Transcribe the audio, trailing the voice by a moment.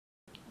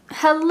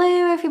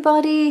Hello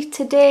everybody,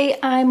 today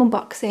I'm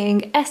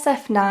unboxing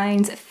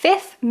SF9's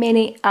 5th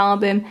mini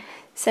album,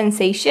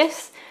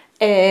 Sensuous.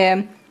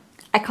 I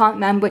can't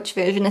remember which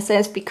version this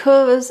is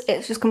because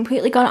it's just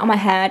completely gone out of my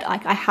head.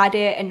 Like, I had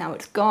it and now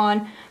it's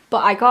gone.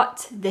 But I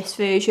got this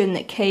version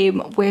that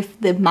came with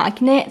the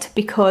magnet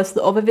because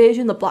the other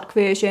version, the black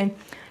version,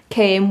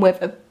 came with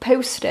a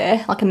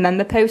poster, like a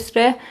member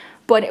poster.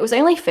 But it was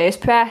only first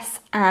press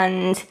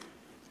and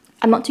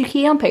I'm not too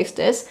keen on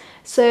posters.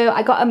 So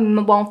I got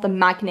one with the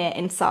magnet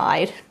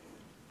inside,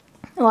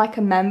 like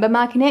a member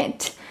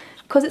magnet,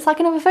 because it's like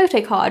another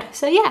photo card.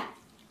 So yeah,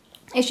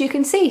 as you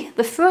can see,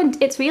 the front,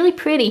 it's really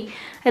pretty.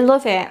 I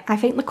love it. I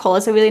think the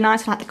colours are really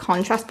nice. I like the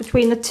contrast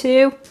between the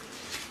two.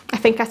 I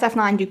think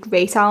SF9 do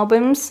great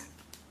albums.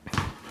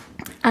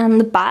 And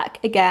the back,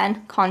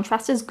 again,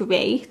 contrast is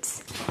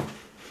great.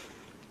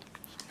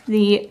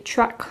 The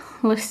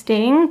track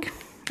listing,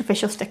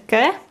 official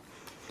sticker.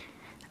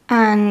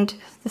 And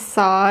the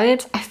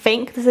side, I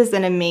think this is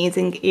an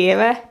amazing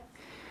era.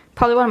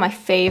 Probably one of my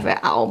favourite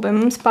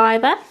albums by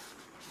them.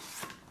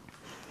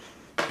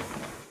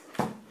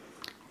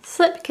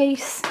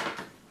 Slipcase.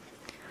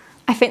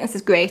 I think this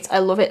is great. I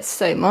love it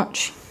so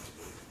much.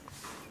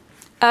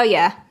 Oh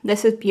yeah,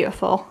 this is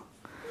beautiful.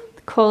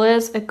 The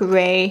colours are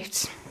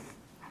great.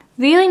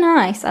 Really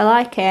nice, I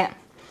like it.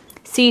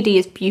 CD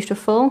is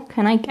beautiful.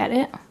 Can I get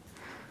it?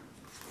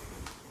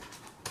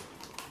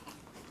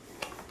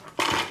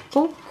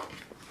 Oh.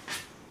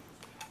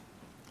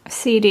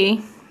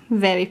 CD,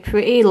 very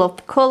pretty, love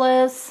the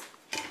colours.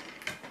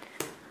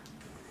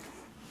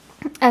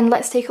 And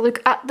let's take a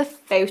look at the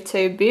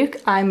photo book.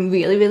 I'm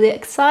really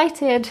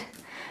excited.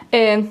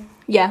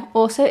 Yeah,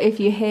 also if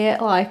you hear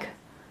like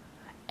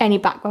any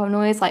background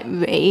noise like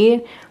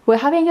rain, we're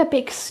having a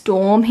big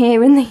storm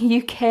here in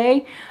the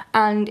UK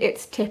and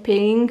it's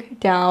tipping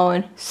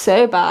down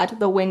so bad.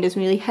 The wind is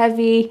really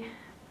heavy.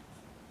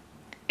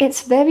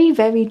 It's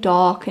very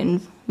dark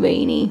and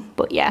rainy,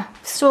 but yeah,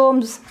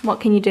 storms, what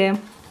can you do?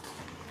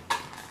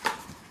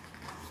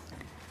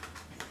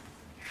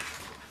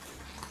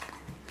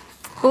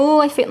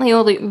 Oh, I think they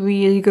all look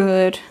really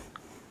good.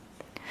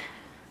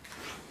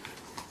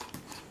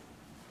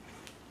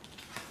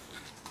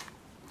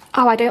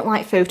 Oh, I don't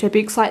like photo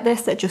books like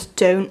this that just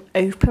don't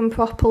open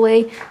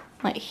properly,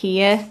 like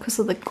here, because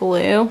of the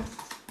glue.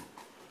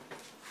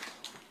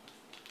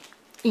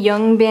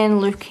 Youngbin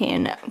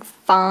looking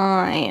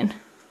fine.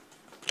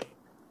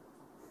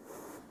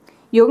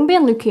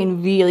 Youngbin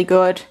looking really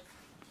good.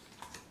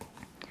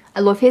 I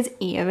love his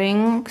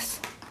earrings.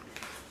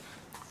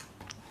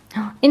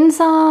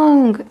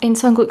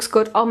 Insong looks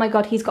good. Oh my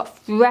god, he's got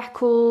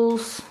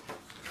freckles.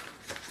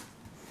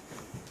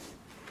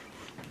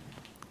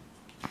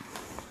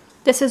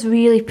 This is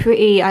really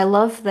pretty. I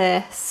love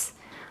this.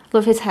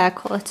 Love his hair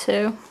colour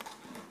too.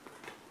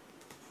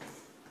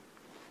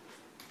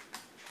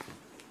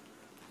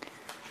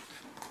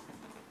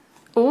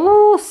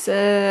 Oh,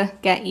 sir,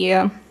 get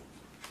you.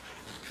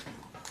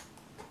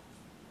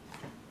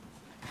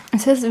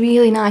 This is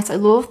really nice. I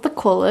love the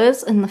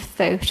colours and the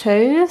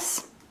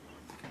photos.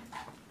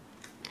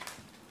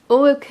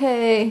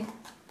 Okay.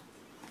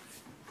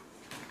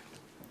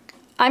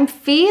 I'm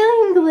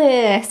feeling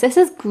this. This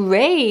is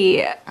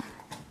great.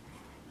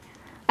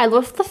 I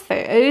love the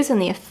photos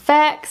and the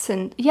effects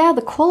and yeah,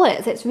 the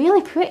colours. It's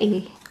really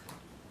pretty.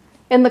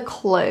 And the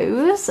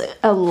clothes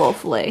are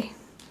lovely.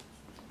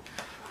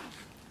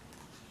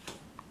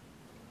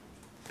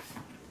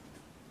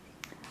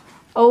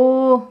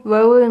 Oh,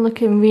 Rowan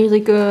looking really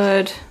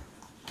good.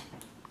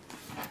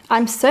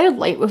 I'm so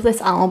late with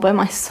this album,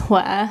 I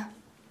swear.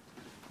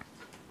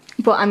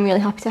 But I'm really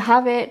happy to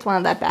have it. It's one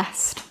of their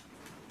best.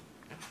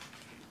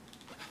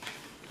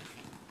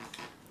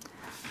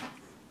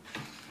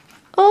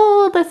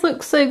 Oh, this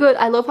looks so good.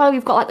 I love how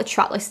we've got like the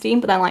track listing,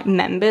 but then like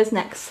members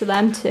next to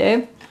them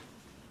too.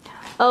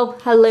 Oh,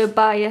 hello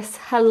bias.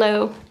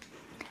 Hello.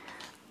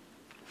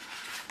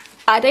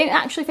 I don't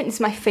actually think this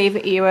is my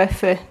favourite era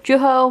for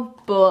Juho,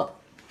 but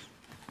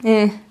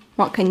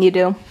what can you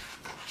do?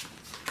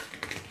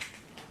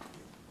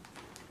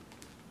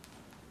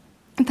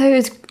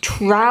 Those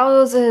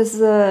trousers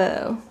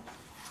though.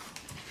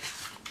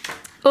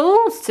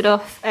 Oh,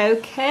 stuff.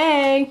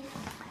 Okay.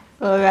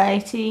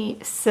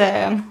 Alrighty.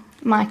 So,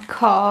 my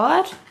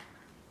card.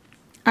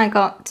 I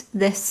got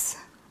this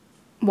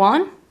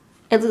one.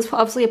 It's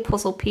obviously a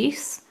puzzle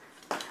piece.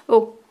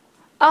 Oh.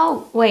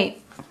 Oh,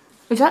 wait.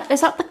 Is that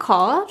the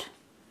card?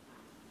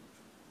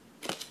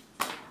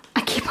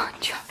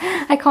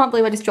 I can't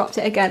believe I just dropped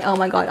it again. Oh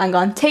my god, hang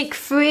on. Take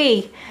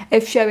 3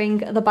 of showing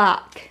the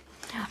back.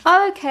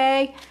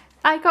 Okay,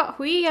 I got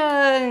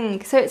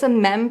Huiyang. So it's a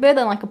member,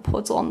 then like a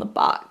puzzle on the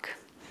back.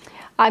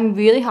 I'm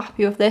really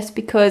happy with this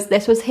because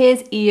this was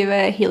his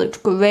era. He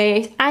looked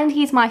great and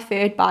he's my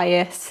third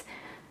bias.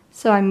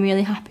 So I'm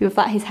really happy with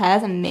that. His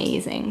hair's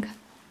amazing.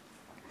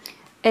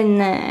 And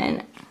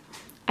then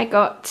I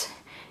got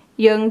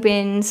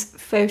Youngbin's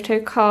photo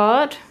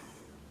card.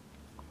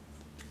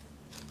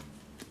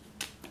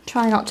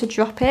 Try not to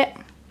drop it.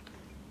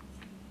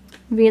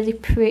 Really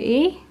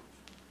pretty.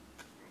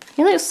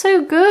 He looks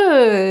so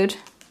good.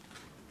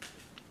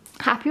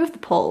 Happy with the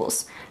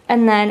pulls.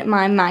 And then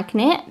my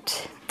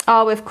magnet.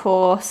 Oh, of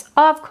course.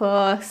 I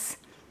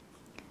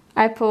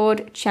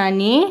pulled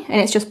Chani,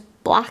 and it's just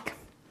black.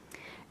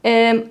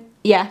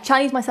 Yeah,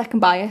 Chani's my second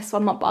bias, so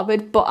I'm not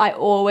bothered, but I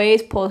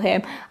always pull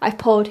him. I've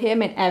pulled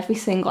him in every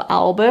single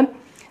album,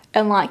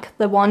 and like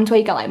the ones where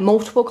you get like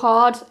multiple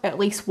cards, at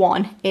least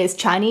one is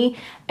Chani,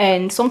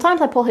 and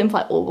sometimes I pull him for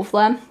like all of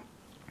them.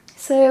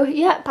 So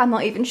yep, I'm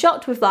not even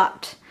shocked with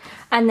that.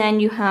 And then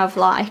you have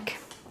like,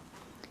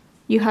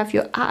 you have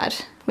your ad,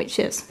 which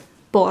is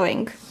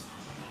boring.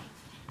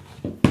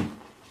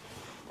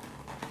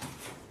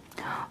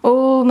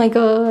 Oh my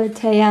god,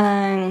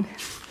 Taeyang.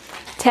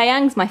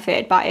 Taeyang's my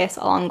third bias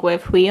along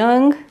with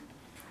Huyoung.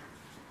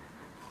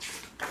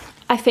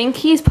 I think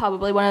he's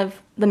probably one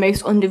of the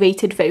most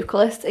underrated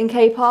vocalists in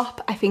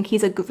K-pop. I think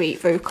he's a great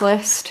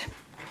vocalist.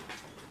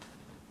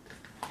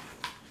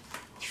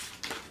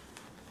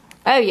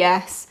 Oh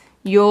yes,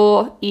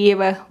 your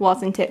era,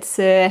 wasn't it,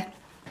 sir?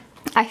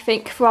 I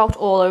think throughout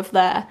all of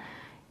their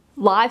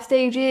live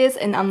stages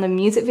and on the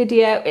music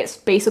video, it's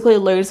basically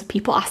loads of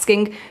people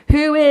asking,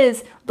 who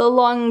is the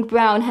long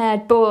brown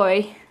haired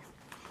boy?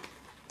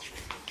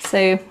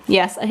 So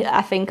yes,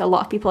 I think a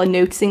lot of people are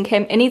noticing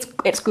him, and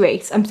it's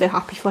great. I'm so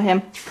happy for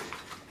him.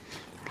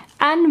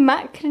 And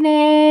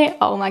Maknae,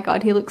 oh my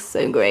god, he looks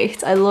so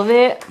great. I love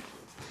it.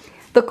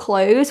 The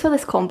clothes for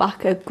this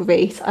comeback are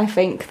great. I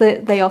think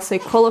that they are so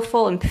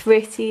colourful and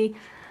pretty.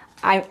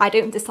 I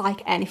don't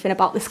dislike anything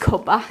about this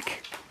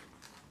comeback.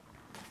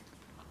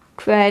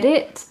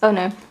 Credits, oh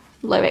no,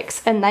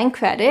 lyrics, and then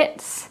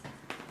credits.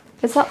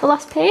 Is that the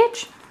last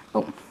page?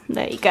 Oh,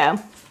 there you go.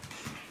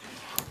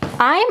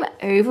 I'm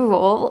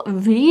overall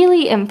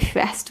really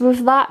impressed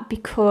with that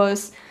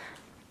because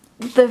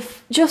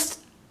it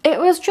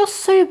was just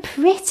so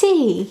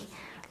pretty.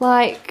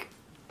 Like,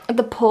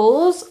 the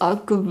pulls are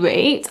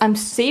great. I'm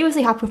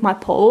seriously happy with my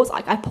pulls.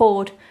 Like, I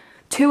pulled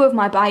 2 of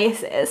my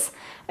biases,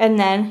 and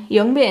then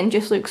Youngbin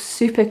just looks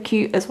super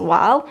cute as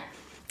well.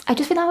 I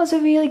just think that was a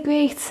really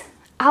great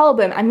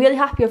album. I'm really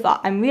happy with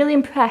that. I'm really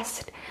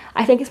impressed.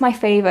 I think it's my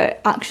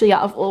favourite actually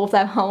out of all of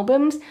their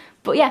albums.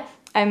 But yeah,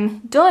 I'm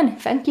done.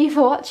 Thank you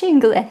for watching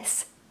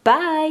this.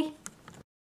 Bye!